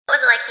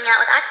like hanging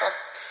out with Axel?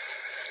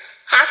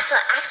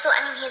 Axel, I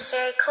mean, he's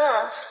very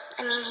cool.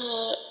 I mean,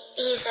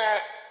 he's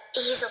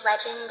a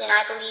legend, and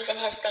I believe in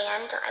his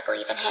band. I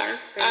believe in him.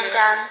 And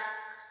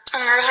I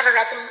don't know, they have a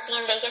residency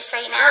in Vegas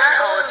right now.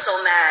 I was so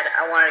mad.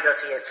 I wanted to go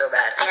see it so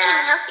bad. I can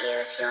help you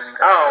if you want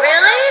to go. Oh,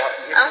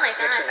 really? Oh my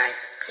gosh. You're too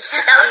nice.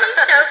 That would be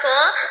so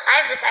cool.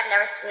 I've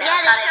never seen that. Yeah,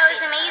 the show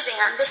is amazing.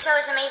 The show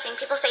is amazing.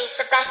 People say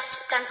it's the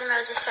best Guns N'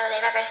 Roses show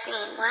they've ever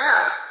seen.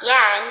 Wow.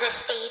 Yeah, and the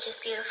stage is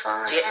beautiful.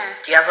 Do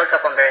you have Hook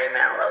Up on Barry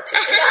Manilow too?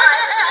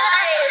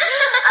 Sorry.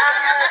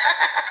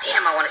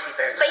 Damn, I want to see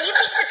Barry. But you'd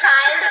be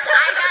surprised.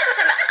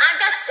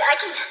 I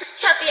can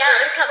help you out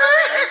with a couple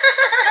things.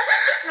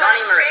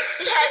 Donnie Marie.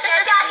 Yeah,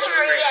 Donnie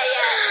Marie.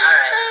 Yeah. All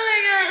right. Oh my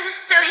god.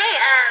 So hey,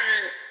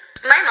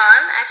 my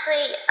mom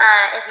actually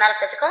is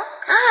metaphysical.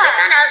 I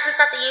found out some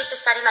stuff that you used to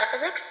study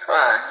metaphysics. Cool.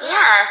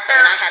 Yeah. So.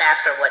 And I had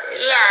asked her what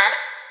is. Yeah.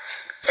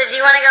 So do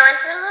you want to go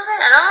into it a little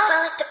bit at all?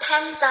 Well, it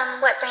depends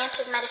on what branch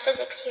of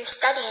metaphysics you're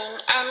studying,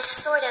 and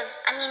sort of.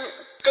 I mean,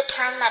 the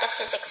term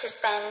metaphysics has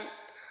been.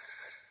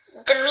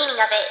 The meaning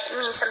of it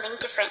means something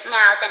different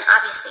now than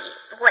obviously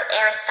what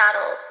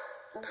Aristotle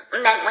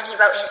meant when he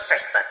wrote his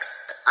first books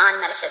on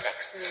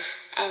metaphysics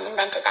and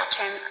invented that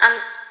term.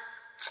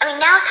 I mean,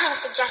 now it kind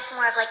of suggests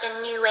more of like a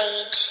new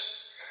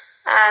age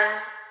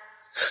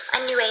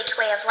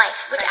way of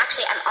life, which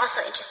actually I'm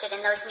also interested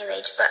in those new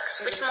age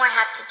books, which more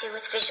have to do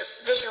with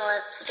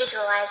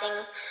visualizing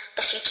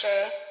the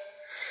future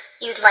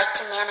you'd like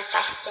to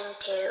manifest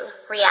into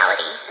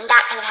reality, and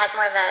that kind of has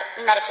more of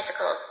a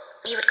metaphysical.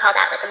 You would call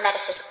that like a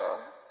metaphysical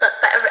book,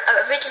 but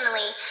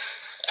originally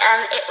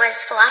it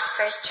was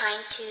philosophers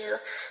trying to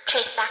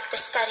trace back the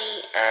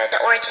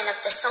origin of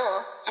the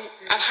soul,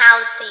 and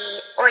how the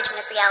origin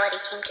of reality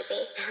came to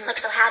be. Like,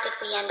 so how did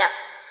we end up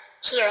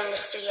here in the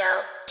studio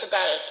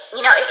today?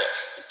 You know, it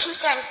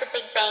concerns the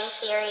Big Bang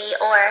Theory,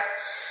 or,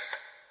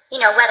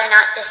 you know, whether or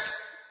not this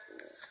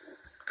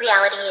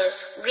reality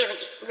is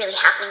really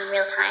happening in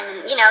real time.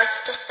 And, you know,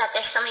 it's just that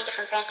there's so many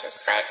different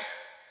branches, but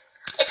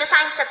it's a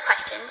science of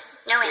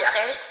questions, no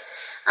answers.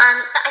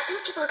 But I think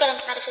people who get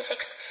into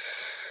metaphysics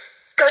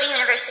go to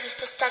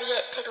universities to study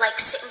it, to like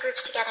sit in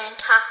groups together and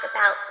talk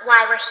about why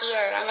we're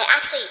here. And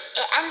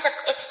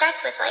it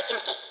starts with like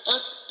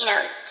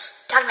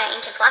talking about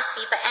ancient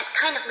philosophy, but it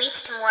kind of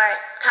leads to more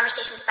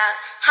conversations about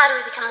how do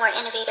we become more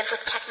innovative with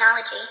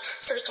technology,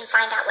 so we can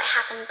find out what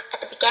happened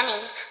at the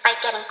beginning by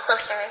getting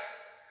closer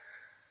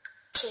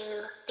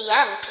to the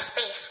end, to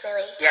space,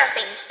 really. Yeah.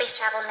 Space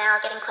travel now,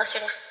 getting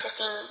closer to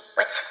seeing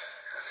what's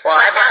Well,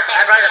 I out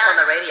there. brought it up on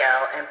the radio,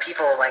 and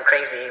people went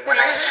crazy when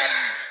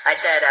I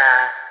said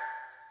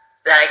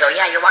that I go,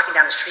 yeah, you're walking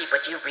down the street,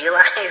 but do you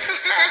realize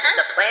that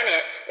the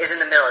planet is in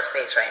the middle of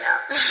space right now?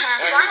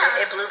 Yeah, and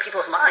it blew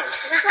people's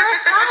minds. Well,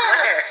 that's wild.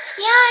 I swear.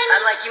 Yeah,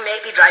 I'm like, you may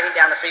be driving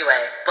down the freeway,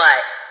 but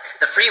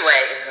the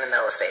freeway is in the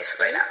middle of space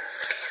right now.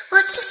 Well,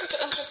 it's just such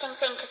an interesting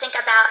thing to think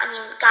about. I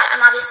mean, God,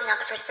 I'm obviously not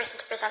the first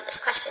person to present this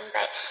question,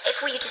 but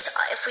if we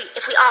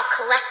all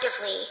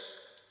collectively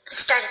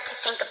started to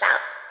think about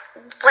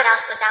what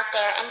else was out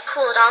there and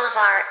pooled all of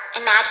our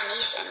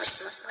imagination, which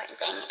is the most important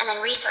thing, and then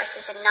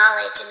resources and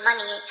knowledge and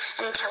money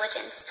and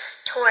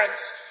intelligence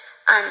towards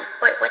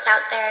what's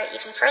out there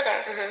even further.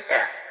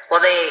 Yeah.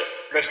 Well,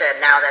 they said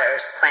now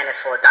there's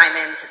planets full of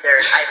diamonds.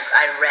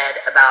 I read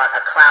about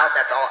a cloud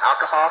that's all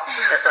alcohol.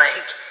 That's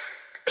like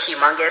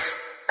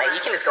humongous. Like,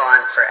 you can just go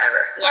on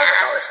forever. Yeah,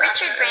 with all this stuff.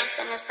 Richard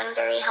Branson has been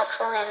very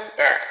helpful in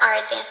our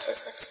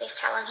advances with space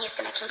travel, and he's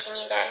going to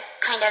continue to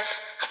kind of,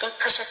 I think,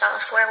 push us all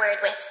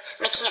forward with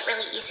making it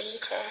really easy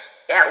to...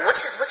 Yeah,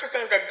 what's his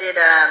name that did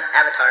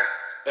Avatar?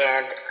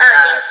 And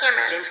James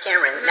Cameron. James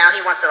Cameron. Now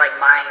he wants to like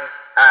mine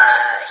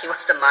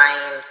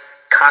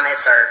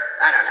comets, or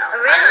I don't know.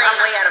 Really? I'm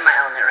way out of my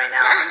element right now.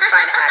 I'm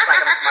trying to act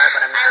like I'm smart,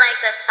 but I'm not. I like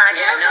this talk.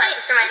 Yeah, no,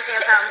 This reminds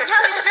me of home. No,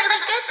 it's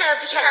really good though,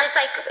 because it's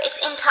like, it's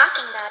in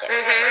talking about it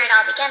where it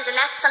all begins, and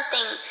that's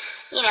something,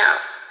 you know,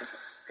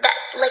 that,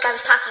 like I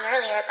was talking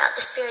earlier about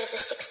the spirit of the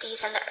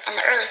 60s and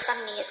the early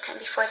 70s, kind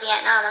of before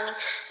Vietnam. I mean,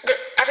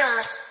 everyone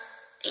was,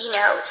 you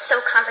know, so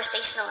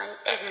conversational,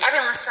 and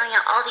everyone was throwing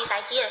out all these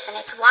ideas, and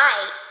it's why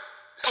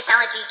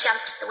technology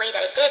jumped the way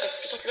that it did. It's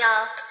because we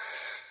all,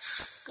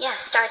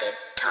 started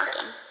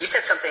talking. You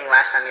said something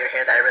last time you were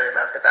here that I really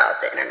loved about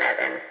the internet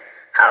and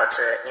how it's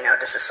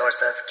just a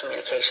source of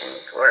communication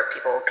where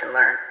people can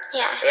learn.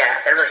 Yeah. Yeah,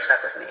 that really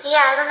stuck with me.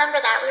 Yeah, I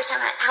remember that. We were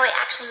talking about how it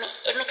actually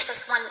it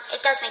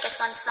does make us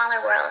one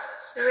smaller world,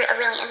 a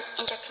really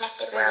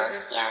interconnected world.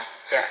 Yeah.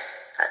 Yeah.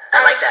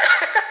 I like that.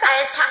 I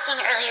was talking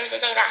earlier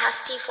today about how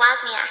Steve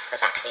Wozniak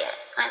was actually at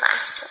my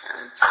last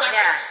San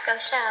Francisco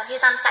show.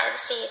 He's on the side of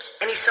the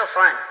stage. And he's so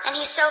fun. And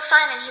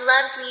he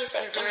loves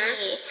music, and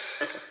he,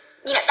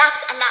 you know,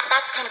 that's the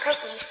kind of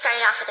person who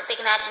started off with a big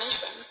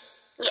imagination.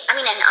 Yeah, I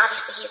mean, and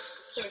obviously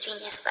he's a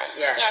genius, but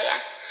yeah.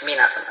 Me,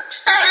 not so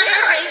much.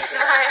 You're pretty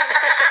smart.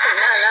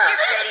 No.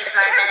 You're pretty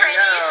smart. You're pretty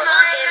smart.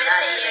 We'll give it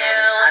to you.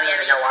 I don't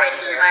even know why I'm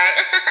here.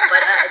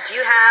 But do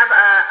you have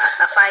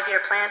a 5-year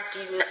plan?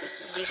 Do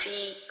you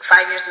see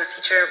 5 years in the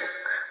future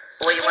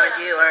what you want to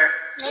do, or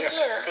I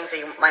do. things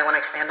that you might want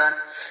to expand on?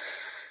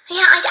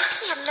 Yeah,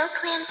 actually have no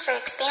plans for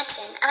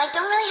expansion, and I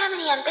don't really have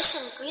any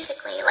ambitions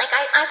musically. Like,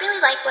 I really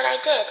like what I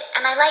did,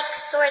 and I like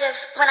sort of,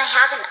 when I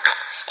haven't,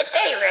 it's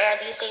very rare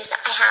these days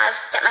that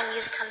my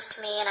muse comes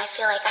to me and I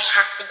feel like I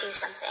have to do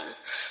something.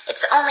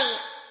 There's only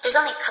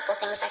a couple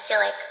things I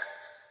feel like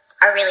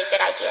are really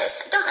good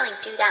ideas. I don't really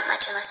do that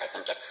much unless I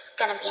think it's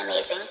gonna be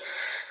amazing.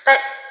 But,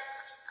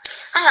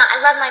 I don't know, I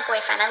love my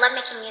boyfriend, I love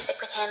making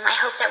music with him. I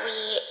hope that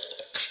we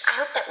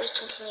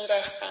continue to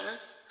sing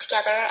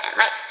together. And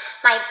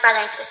my brother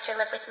and sister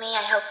live with me.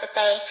 I hope that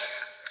they,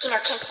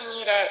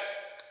 continue to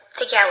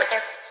figure out what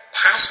their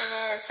passion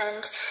is. And,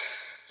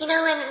 and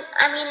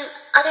I mean,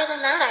 other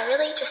than that, I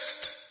really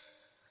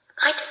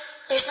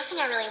there's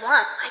nothing I really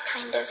want. I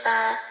kind of,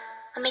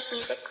 I make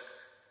music.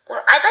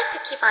 Well, I'd like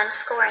to keep on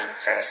scoring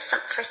for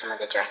some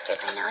of the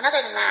directors I know. And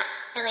other than that,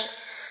 really,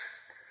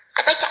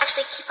 I'd like to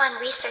actually keep on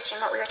researching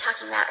what we were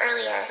talking about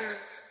earlier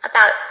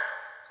about,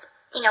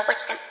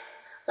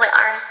 what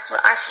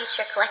our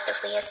future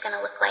collectively is going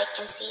to look like,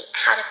 and see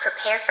how to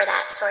prepare for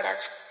that sort of.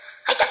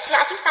 I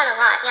think about a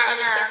lot. Yeah, I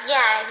do too.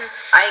 Yeah.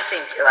 I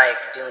think like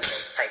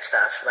doomsday type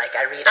stuff. Like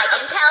I read. I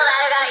can tell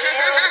that about you.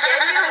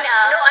 Did you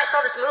know? No, I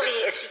saw this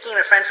movie. It's Seeking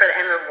a Friend for the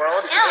End of the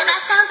World. No, that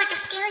sounds like a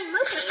scary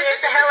movie.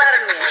 Scared the hell out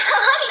of me.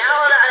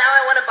 Now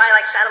I want to buy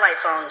like satellite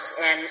phones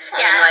and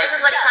like. This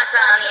is what he talks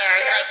about on the air.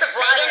 He's like,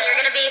 Megan, you're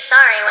gonna be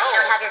sorry when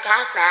you don't have your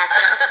gas mask.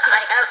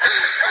 Like,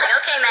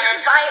 okay, You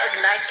Menace. can buy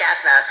a nice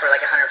gas mask for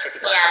like $150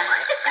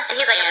 online. And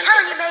he's like, I'm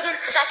telling you, Megan.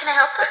 Is that gonna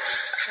help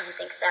us? I don't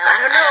think so. I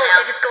don't know.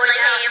 If it's going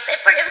down. Hey,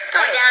 if it's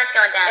going down, it's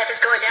going down. If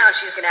it's going down,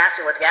 she's gonna ask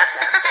me what the gas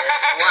mask is.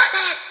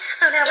 Watch.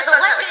 Oh no, Yeah, but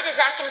what good is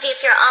that going to be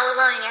if you're all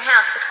alone in your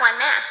house with one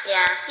mask?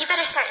 Yeah. You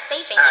better start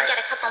saving and get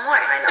a couple more.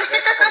 I know,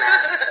 get a couple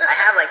masks. I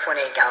have like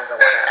 28 gallons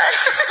of water.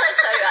 So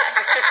do I.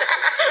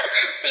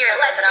 So you're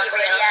Let's be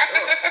real.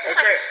 Yeah.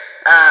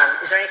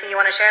 Is there anything you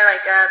want to share?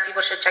 Like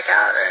people should check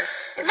out, or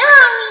No,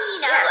 I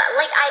mean,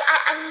 like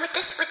I'm with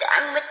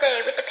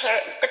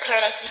the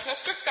Paradise Edition.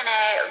 It's just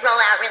gonna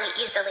roll out really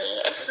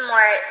easily. It's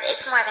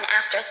more of an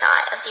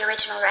afterthought of the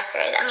original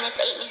record. I mean, it's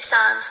 8 new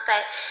songs,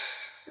 but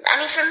I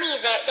mean, for me,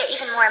 they're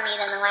even more me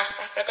than the last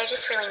record. They're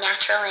just really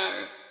natural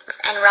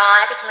and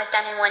raw. Everything was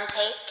done in one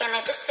take, and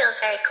it just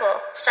feels very cool.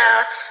 So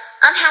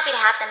I'm happy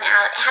to have them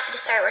out. Happy to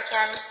start working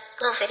on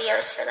little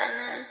videos for them.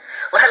 And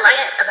what I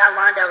like about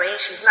Lana Del Rey,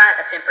 she's not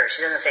a pimper.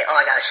 She doesn't say, "Oh,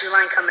 I got a shoe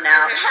line coming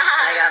out.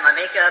 I got my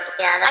makeup."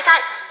 Yeah,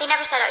 they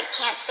never said, "Oh, you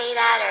can't say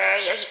that,"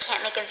 or you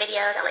can't make a video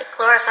that like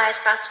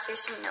glorifies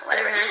prostitution,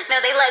 whatever. No,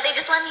 they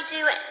just let me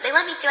do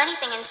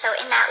anything, and so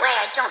in that way,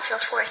 I don't feel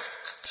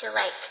forced to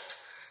like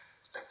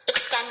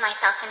extend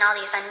myself in all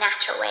these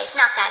unnatural ways.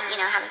 Not that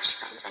having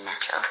shoe lines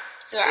unnatural.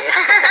 Yeah. Well,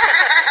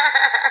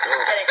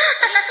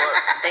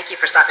 thank you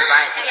for stopping by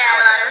and hanging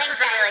out with us. This has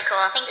been really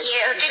cool. Thank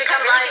you. should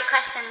come Really by. good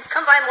questions.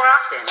 Come by more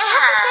often. Yeah, I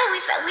have to say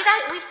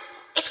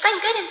it's been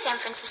good in San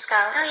Francisco.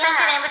 Oh, It's been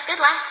good, and it was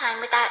good last time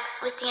with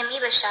the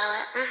Amoeba show.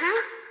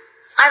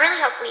 I really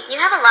hope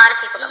You have a lot of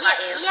people that love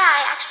you. Yeah,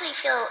 I actually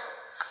feel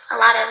a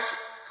lot of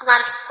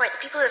support. The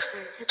people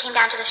who came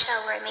down to the show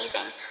were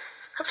amazing.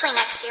 Hopefully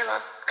next year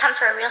we'll come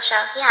for a real show.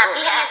 Yeah,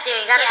 please do.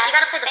 You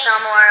gotta play the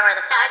Fillmore or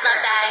the I'd love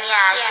that.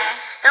 Yeah. Yeah.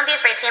 Just don't be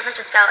afraid. San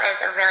Francisco is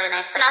a really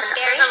nice place. Not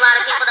scary. There's a lot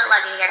of people that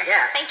love you here.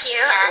 Yeah. Thank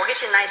you. Yeah. We'll get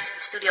you a nice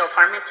studio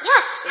apartment.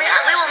 Yes. Yeah.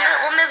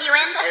 We'll move you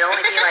in. It'll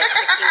only be like $1,600.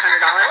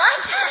 What?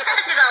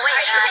 She's all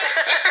wait.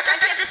 Don't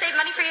you have to save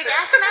money for your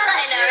gas mask?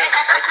 I know, right?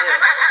 I do.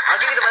 I'll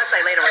give you the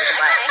website later where you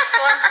can buy it. Okay,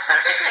 cool. All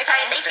right.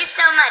 Okay. Thank you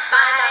so much.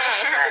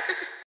 Bye. Bye.